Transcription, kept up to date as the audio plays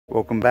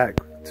Welcome back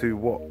to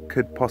what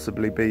could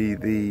possibly be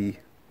the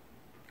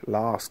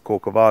last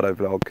Corcovado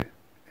vlog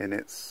in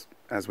its,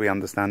 as we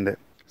understand it.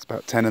 It's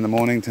about 10 in the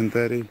morning,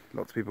 10:30.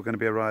 Lots of people are going to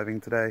be arriving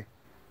today.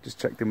 Just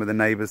checked in with the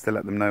neighbours to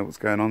let them know what's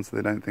going on so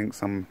they don't think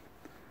some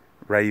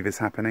rave is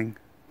happening.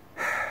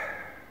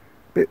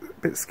 Bit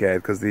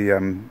scared because the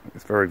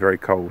it's very, very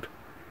cold.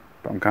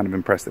 But I'm kind of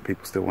impressed that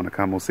people still want to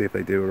come. We'll see if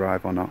they do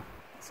arrive or not.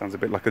 Sounds a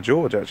bit like a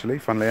George actually,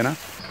 funnily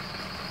enough.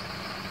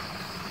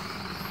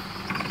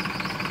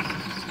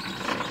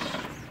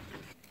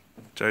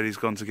 Jodie's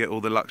gone to get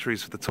all the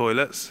luxuries for the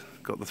toilets.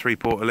 Got the 3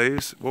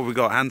 portaloos. What have we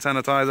got? Hand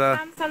sanitizer?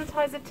 Hand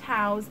sanitizer,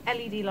 towels,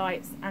 LED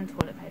lights and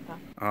toilet paper.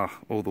 Ah,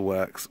 all the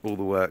works, all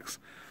the works.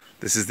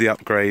 This is the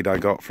upgrade I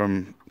got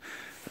from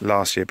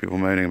last year, people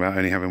moaning about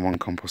only having 1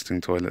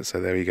 composting toilet, so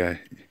there you go.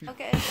 I'll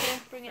get her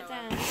to bring it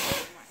down.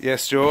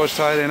 Yes, George,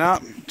 tidying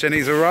up.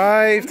 Jenny's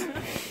arrived.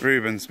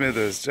 Ruben,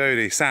 Smithers,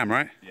 Jodie, Sam,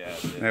 right? Yeah.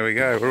 There we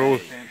go. We're all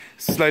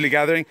slowly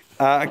gathering.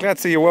 I'm glad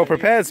to see you're well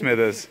prepared,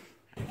 Smithers.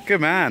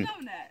 Good man.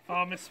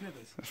 Farmer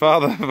Smithers.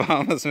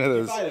 Farmer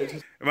Smithers.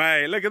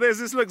 Mate, look at this.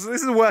 This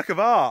is a work of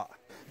art.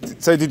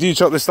 So did you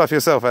chop this stuff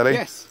yourself, Ellie?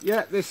 Yes,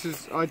 yeah,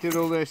 I did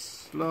all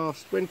this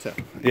last winter.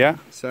 Yeah?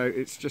 So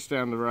it's just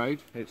down the road.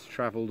 It's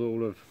travelled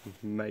all of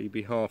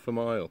maybe half a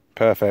mile.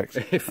 Perfect.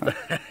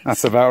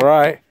 That's about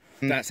right.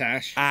 That's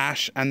ash.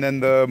 Ash, and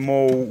then the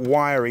more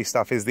wiry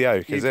stuff is the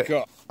oak, is it? You've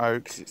got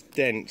oak. It's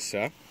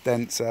denser.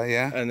 Denser,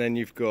 yeah. And then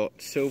you've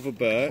got silver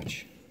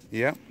birch.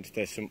 Yeah.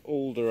 There's some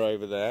alder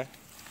over there.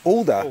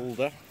 Alder?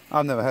 Alder.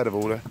 I've never heard of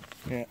alder.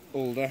 Yeah,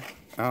 alder.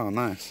 Oh,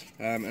 nice.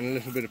 And a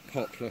little bit of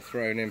poplar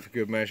thrown in for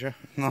good measure.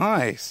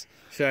 Nice.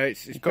 So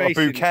it's You've got a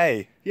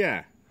bouquet.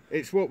 Yeah,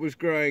 it's what was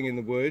growing in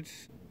the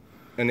woods,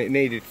 and it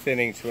needed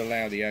thinning to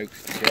allow the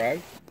oaks to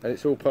grow. And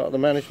it's all part of the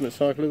management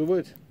cycle of the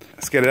woods.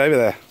 Let's get it over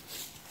there.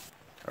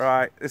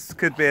 Right, this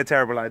could be a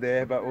terrible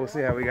idea, but we'll see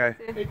how we go.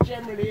 It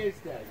generally is,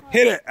 Dave.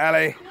 Hit it,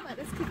 Ali. I feel like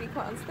this could be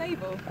quite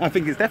unstable. I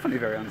think it's definitely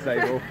very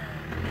unstable.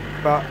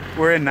 But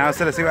we're in now,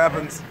 so let's see what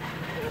happens.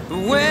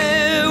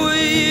 Where were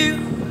you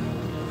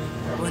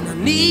when I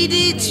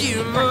needed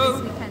you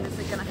most? Weekenders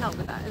are going to help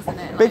with that, isn't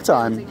it? Big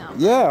time.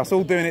 Yeah, us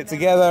all doing it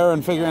together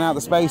and figuring out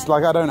the space.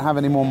 Like, I don't have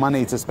any more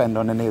money to spend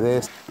on any of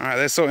this. All right,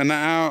 they're sorting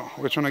that out.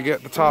 We're trying to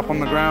get the tarp on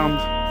the ground.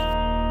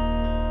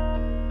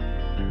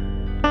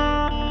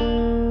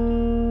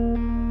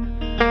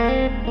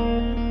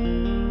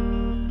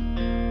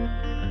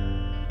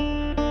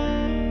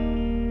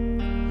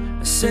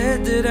 I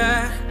said that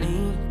I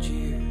need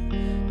you,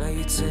 now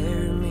you're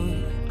tearing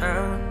me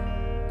down.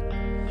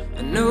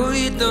 I know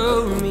you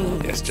don't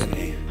mean Yes,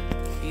 Jenny.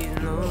 you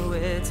know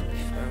where to be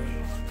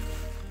found.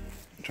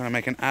 I'm trying to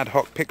make an ad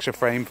hoc picture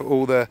frame for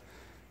all the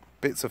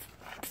bits of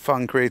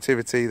fun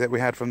creativity that we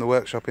had from the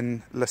workshop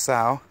in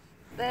LaSalle.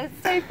 They're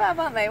so fab,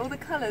 aren't they? All the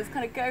colours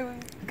kind of go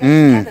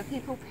together.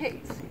 People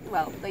picked,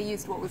 well, they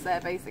used what was there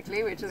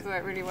basically, which has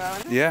worked really well.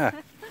 Yeah.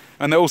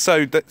 And they're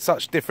also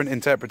such different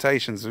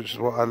interpretations, which is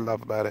what I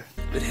love about it.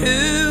 But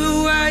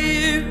who are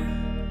you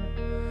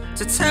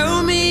to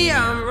tell me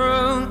I'm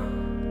wrong?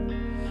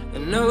 I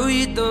know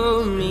you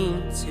don't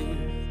mean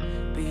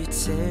to, but you're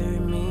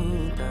tearing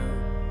me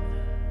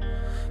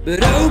down. But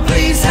oh,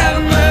 please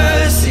have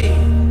mercy.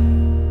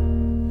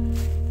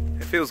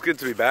 It feels good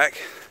to be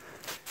back.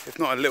 It's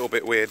not a little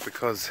bit weird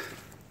because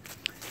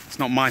it's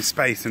not my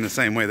space in the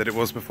same way that it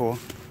was before.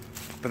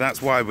 But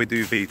that's why we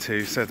do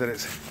V2, so that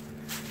it's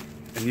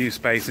a new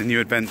space, a new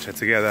adventure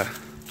together.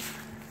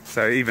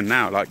 So even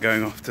now, like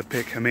going off to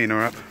pick Amina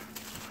up,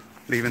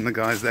 leaving the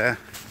guys there,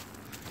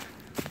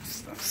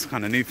 that's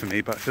kind of new for me,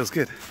 but it feels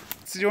good.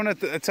 So do you want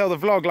to tell the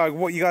vlog like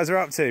what you guys are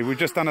up to? We've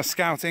just done a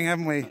scouting,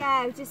 haven't we?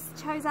 Yeah, we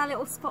just chose our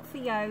little spot for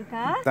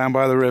yoga. Down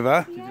by the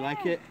river. Did you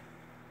like it?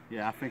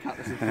 Yeah, I think that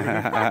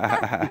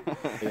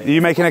was Are you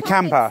making a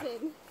camper?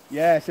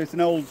 Yeah, so it's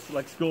an old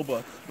like school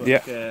bus, but Yeah.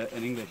 like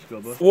an English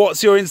school bus.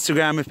 What's your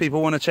Instagram if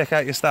people want to check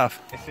out your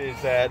stuff? This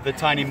is the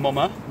Tiny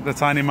Mama. The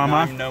Tiny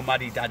Mama? I'm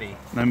Nomaddy Daddy.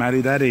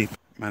 Nomaddy Daddy.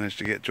 Managed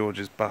to get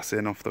George's bus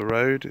in off the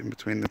road in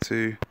between the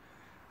 2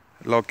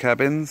 log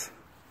cabins,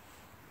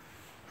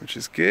 which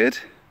is good.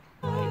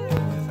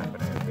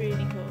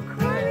 Really cool.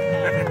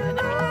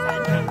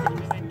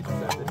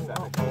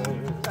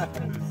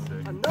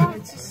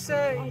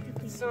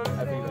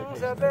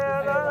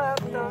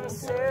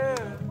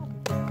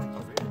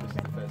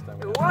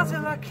 It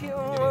wasn't like you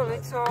only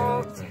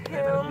talked to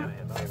him,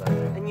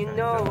 and you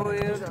know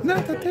it.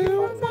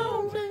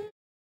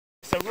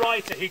 It's a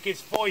writer who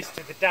gives voice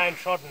to the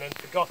downtrodden and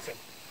forgotten.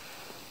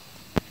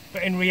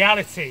 But in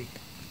reality,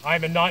 I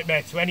am a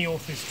nightmare to any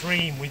author's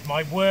dream, with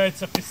my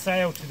words are for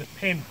sale to the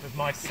pimp of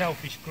my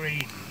selfish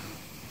greed.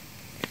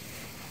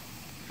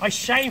 I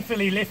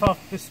shamefully lift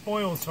off the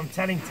spoils from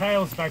telling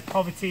tales about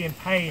poverty and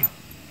pain,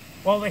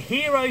 while the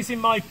heroes in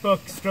my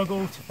book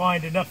struggle to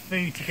find enough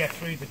food to get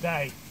through the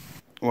day.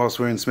 Whilst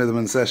we're in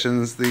Smitherman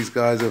Sessions, these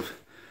guys have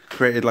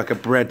created like a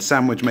bread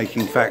sandwich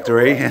making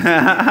factory.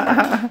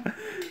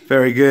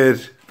 Very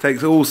good.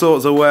 Takes all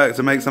sorts of work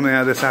to make something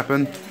like this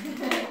happen.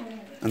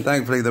 And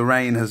thankfully the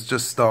rain has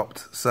just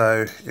stopped,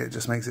 so it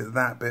just makes it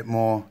that bit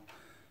more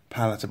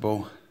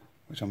palatable,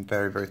 which I'm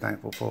very, very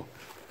thankful for.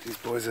 These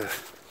boys are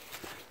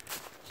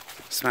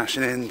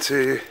smashing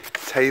into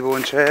table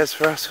and chairs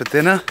for us for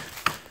dinner.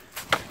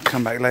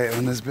 Come back later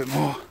when there's a bit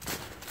more.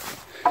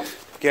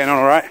 Getting on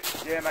all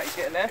right? Yeah, mate,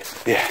 you getting there?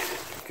 Yeah,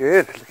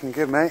 good, looking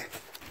good, mate.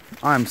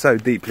 I'm so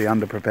deeply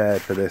underprepared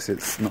for this,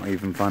 it's not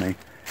even funny.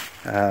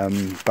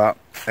 But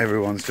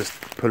everyone's just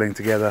pulling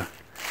together.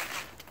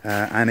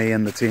 Annie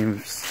and the team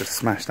just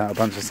smashed out a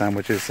bunch of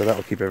sandwiches, so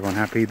that'll keep everyone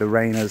happy. The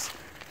rain has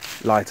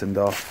lightened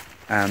off,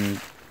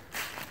 and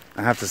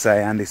I have to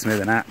say Andy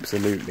Smith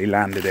absolutely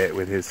landed it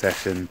with his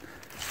session.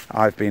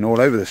 I've been all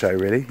over the show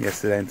really,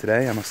 yesterday and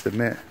today, I must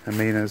admit.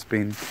 Amina's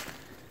been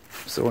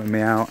sorting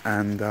me out,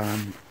 and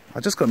I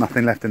just got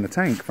nothing left in the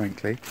tank,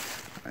 frankly.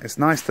 It's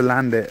nice to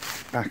land it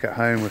back at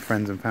home with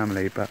friends and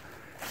family, but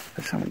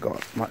I just haven't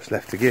got much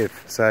left to give.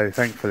 So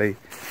thankfully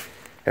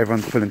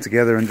everyone's pulling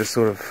together and just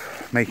sort of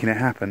making it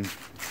happen.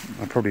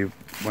 I probably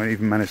won't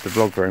even manage to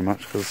vlog very much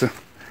because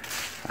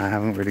I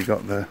haven't really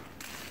got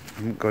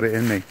it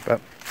in me, but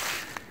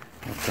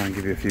I'll try and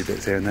give you a few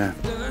bits here and there.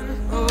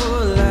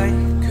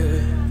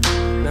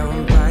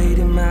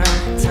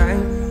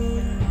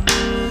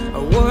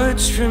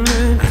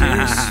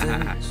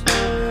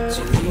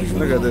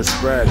 Look at this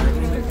spread.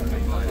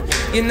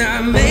 You're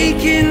not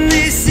making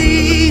this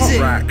easy.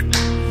 Rack. Look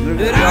at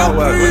the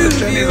artwork. Look at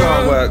Jenny's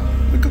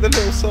artwork. Look at the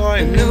little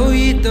sign. No,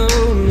 you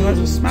don't. You guys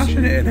are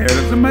smashing it in here. It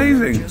looks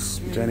amazing.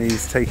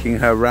 Jenny's taking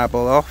her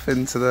rabble off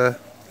into the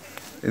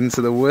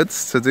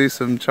woods to do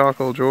some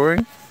charcoal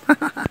drawing.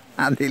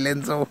 Andy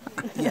Lindsall.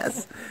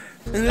 Yes.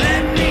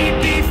 Let me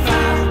be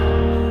found.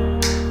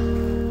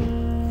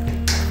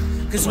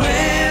 'Cause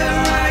where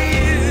are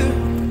you?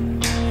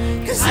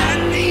 'Cause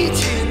I need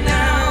you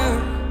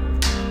now.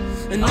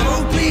 And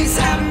oh, please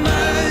have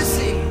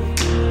mercy.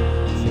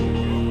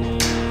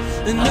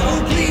 And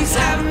oh, please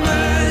have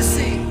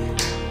mercy.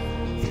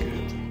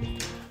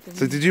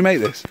 So did you make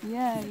this?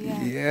 Yeah.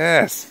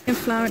 Yes.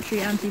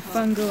 Inflammatory,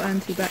 antifungal,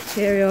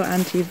 antibacterial,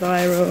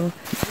 antiviral.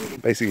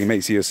 Basically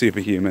makes you a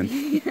superhuman.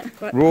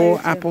 Quite Raw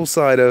potent. apple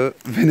cider,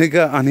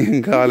 vinegar,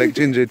 onion, garlic,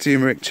 ginger,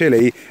 turmeric,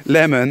 chili,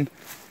 lemon,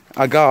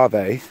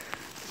 agave.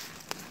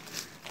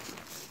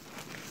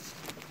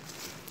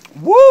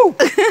 Woo!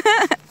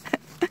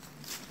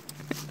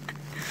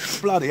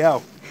 Bloody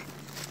hell.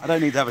 I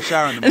don't need to have a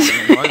shower in the morning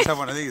anymore. I just have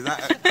one of these.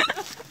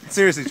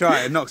 Seriously,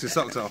 try it. It knocks your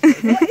socks off.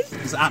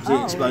 It's an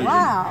absolute explosion.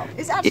 Wow,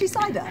 it's actually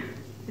cider.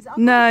 Is it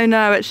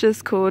No, it's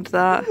just called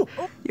that.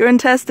 Your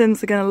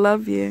intestines are going to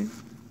love you.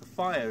 The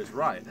fire is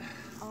right.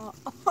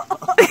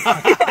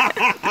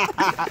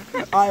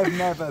 I have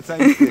never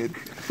tasted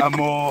a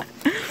more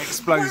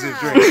explosive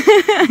drink.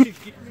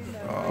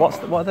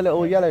 What are the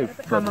little yellow?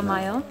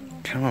 Chamomile.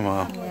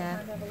 Chamomile. Yeah.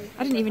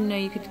 I didn't even know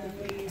you could.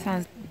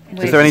 Sounds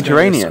weird. Is there any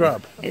geranium?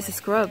 Scrub. It's a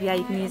scrub. Yeah,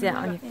 you can use it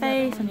on your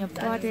face, on your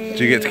body.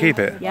 Do you get to keep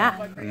it? Yeah.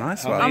 A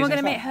nice And one. we're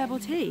gonna make herbal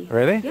tea.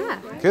 Really? Yeah.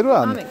 Good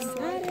I'm one.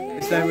 excited.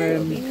 Is there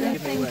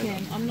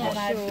I'm not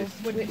sure.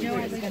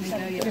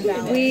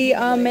 We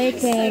are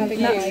making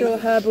natural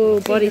herbal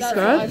body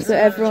scrubs. So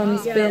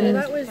everyone's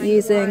been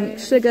using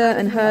sugar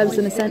and herbs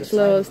and essential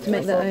oils to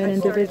make their own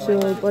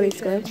individual body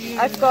scrub.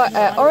 I've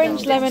got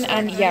orange, lemon,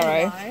 and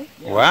yarrow.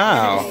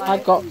 Wow.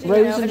 I've got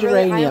rose and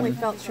geranium.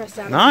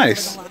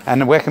 Nice.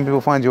 And where can people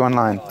find you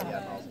online?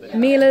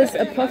 Mila's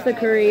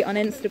Apothecary on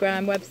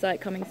Instagram, website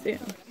coming soon.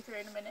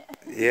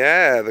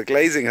 Yeah, the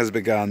glazing has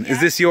begun. Is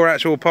this your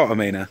actual pot,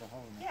 Amina?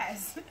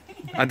 Yes.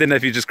 I didn't know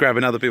if you just grab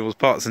another people's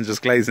pots and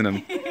just glazing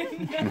them.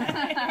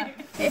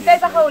 If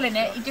there's a hole in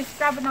it, you just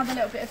grab another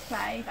little bit of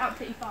clay.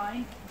 Absolutely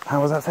fine.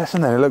 How was that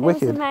session then? It looked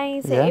wicked. It was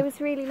amazing. Yeah? It was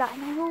really like,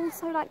 and they were all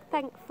so like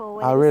thankful.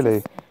 It Oh, was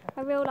really? just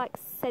a real like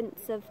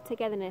sense of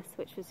togetherness,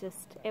 which was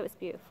just, it was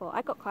beautiful.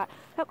 I felt quite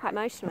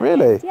emotional.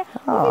 Really? Yeah.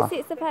 Ah. Obviously,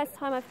 it's the first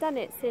time I've done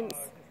it since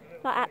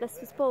like Atlas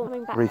was born.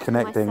 Coming back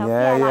Reconnecting, to myself.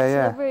 yeah, like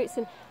yeah. to the roots,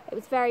 and it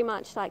was very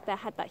much like they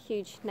had that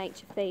huge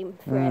nature theme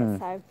through it.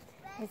 So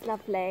it was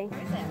lovely.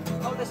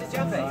 Oh, there's a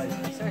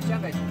Jabez. Sarah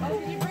Jabez. Oh,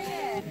 did you bring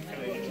it?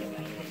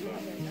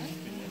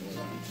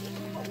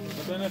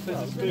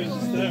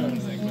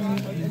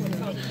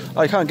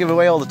 Oh, you can't give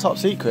away all the top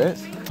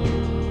secrets.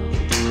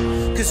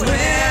 'Cause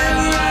where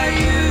are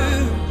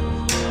you?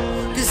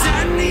 'Cause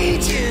I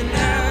need you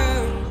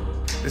now.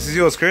 This is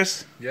yours,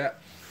 Chris. Yeah.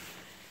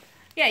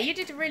 Yeah, you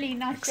did a really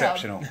nice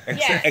Exceptional. job.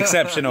 Yeah.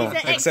 Exceptional. He's an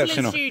excellent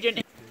Exceptional.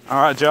 student.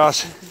 All right,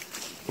 Josh.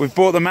 We've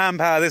bought the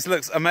manpower. This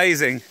looks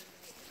amazing.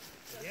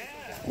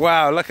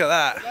 Wow, look at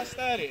that. That's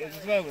sturdy as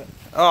well.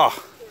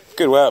 Oh,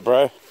 good work,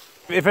 bro.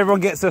 If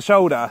everyone gets a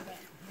shoulder,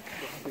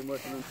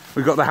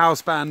 we've got the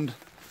house band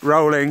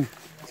rolling.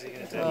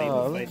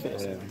 Oh, look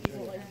at him.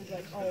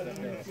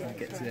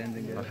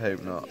 I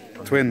hope not.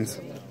 Twins.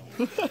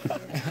 Right,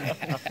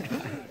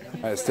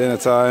 it's dinner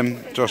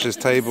time. Josh's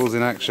table's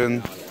in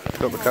action.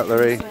 Got the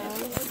cutlery.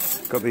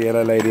 Got the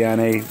yellow lady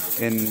Annie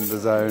in the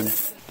zone.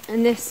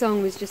 And this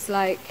song was just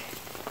like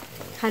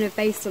kind of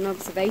based on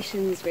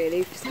observations,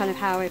 really, just kind of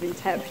how I've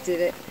interpreted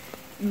it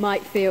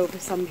might feel for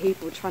some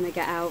people trying to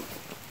get out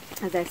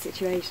of their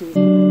situations.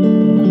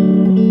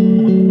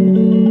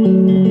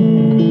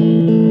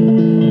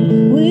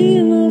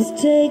 We must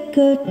take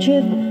a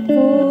trip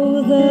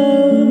for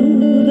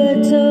the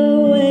better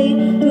way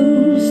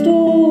through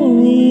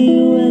stormy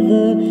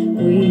weather.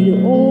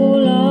 Greet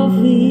all our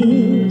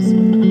fears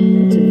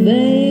to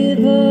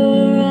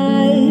vaporize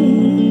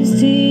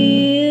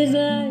tears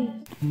like.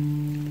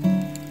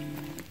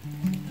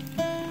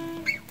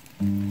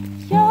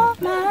 You're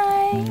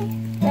my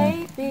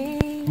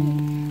baby,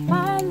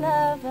 my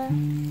lover,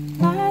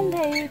 my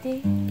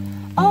lady.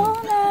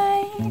 All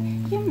night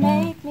you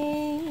make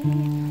me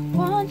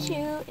want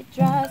you, it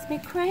drives me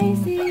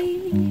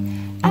crazy.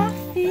 I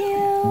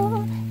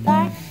feel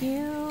like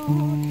you.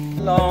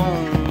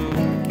 Long,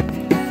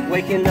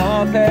 waking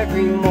up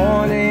every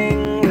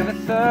morning with a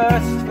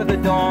thirst for the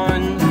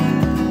dawn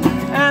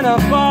and a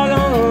bottle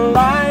of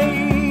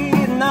light,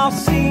 and I'll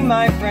see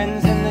my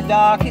friends in the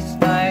darkest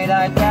night.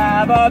 I'd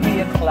rather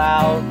be a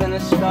cloud than a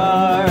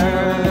star.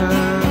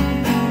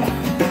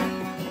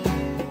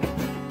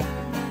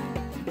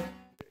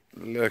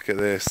 Look at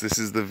this. This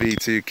is the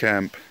V2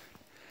 camp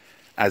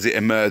as it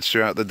emerged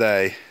throughout the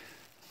day.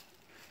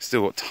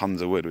 Still got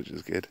tons of wood, which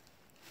is good.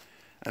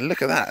 And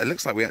look at that. It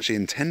looks like we actually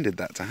intended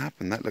that to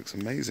happen. That looks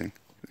amazing.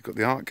 We've got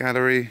the art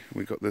gallery.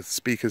 We've got the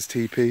speakers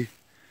teepee.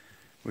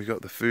 We've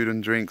got the food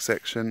and drink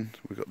section.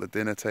 We've got the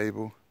dinner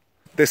table.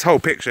 This whole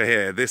picture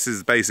here, this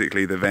is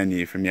basically the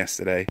venue from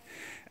yesterday.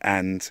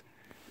 And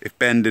if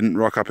Ben didn't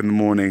rock up in the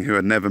morning, who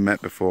had never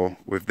met before,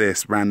 with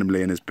this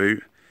randomly in his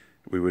boot,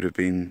 we would have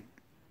been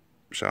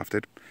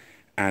shafted.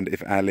 And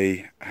if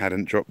Ali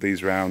hadn't dropped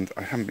these round,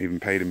 I haven't even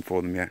paid him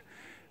for them yet.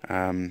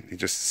 He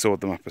just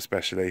sawed them up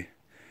especially.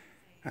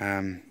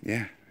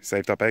 Yeah,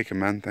 saved our bacon,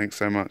 man. Thanks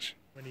so much.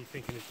 When are you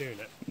thinking of doing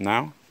it?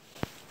 Now?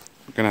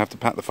 We're going to have to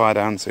pat the fire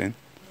down soon.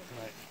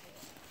 Right.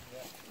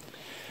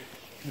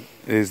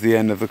 It is the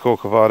end of the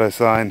Corcovado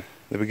sign.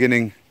 The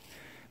beginning,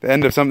 the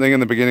end of something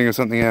and the beginning of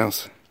something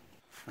else.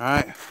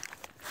 Alright.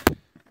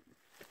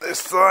 This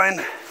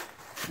sign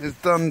is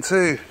done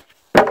too.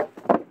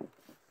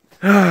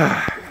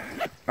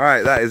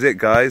 Alright, that is it,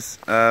 guys.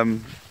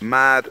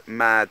 Mad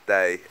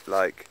day.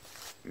 Like,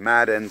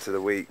 mad end to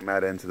the week,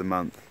 mad end to the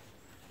month,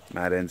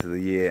 mad end to the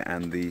year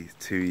and the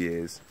 2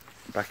 years.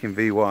 Back in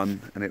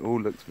V1, and it all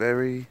looks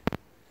very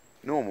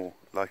normal,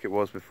 like it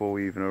was before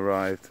we even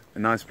arrived. A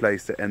nice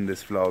place to end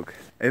this vlog.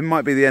 It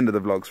might be the end of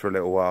the vlogs for a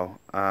little while.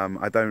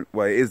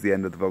 Well, it is the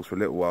end of the vlogs for a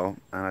little while,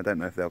 and I don't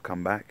know if they'll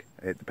come back.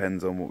 It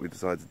depends on what we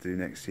decide to do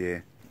next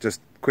year. Just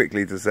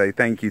quickly to say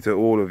thank you to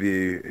all of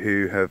you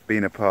who have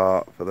been a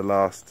part for the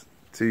last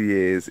 2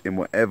 years in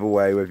whatever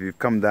way, whether you've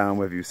come down,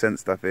 whether you've sent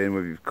stuff in,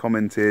 whether you've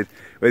commented,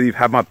 whether you've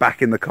had my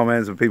back in the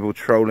comments with people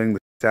trolling the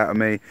shit out of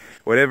me,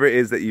 whatever it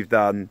is that you've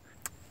done,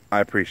 I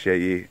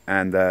appreciate you.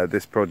 And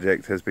this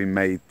project has been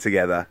made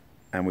together,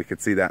 and we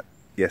could see that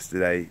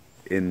yesterday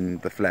in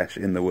the flesh,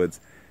 in the woods,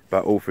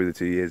 but all through the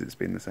 2 years it's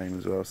been the same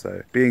as well.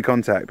 So be in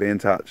contact, be in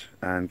touch,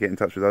 and get in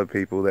touch with other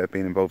people that have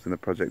been involved in the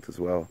project as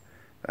well.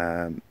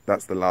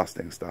 That's the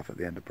lasting stuff at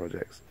the end of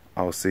projects.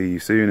 I'll see you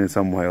soon in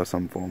some way or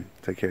some form.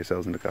 Take care of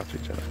yourselves and look after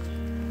each other.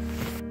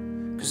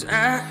 'Cause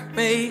I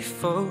may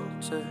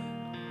falter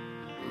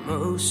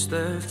most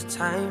of the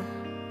time.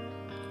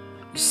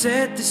 You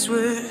said this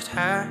would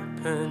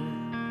happen,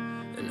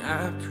 and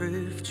I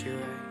proved you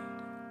right.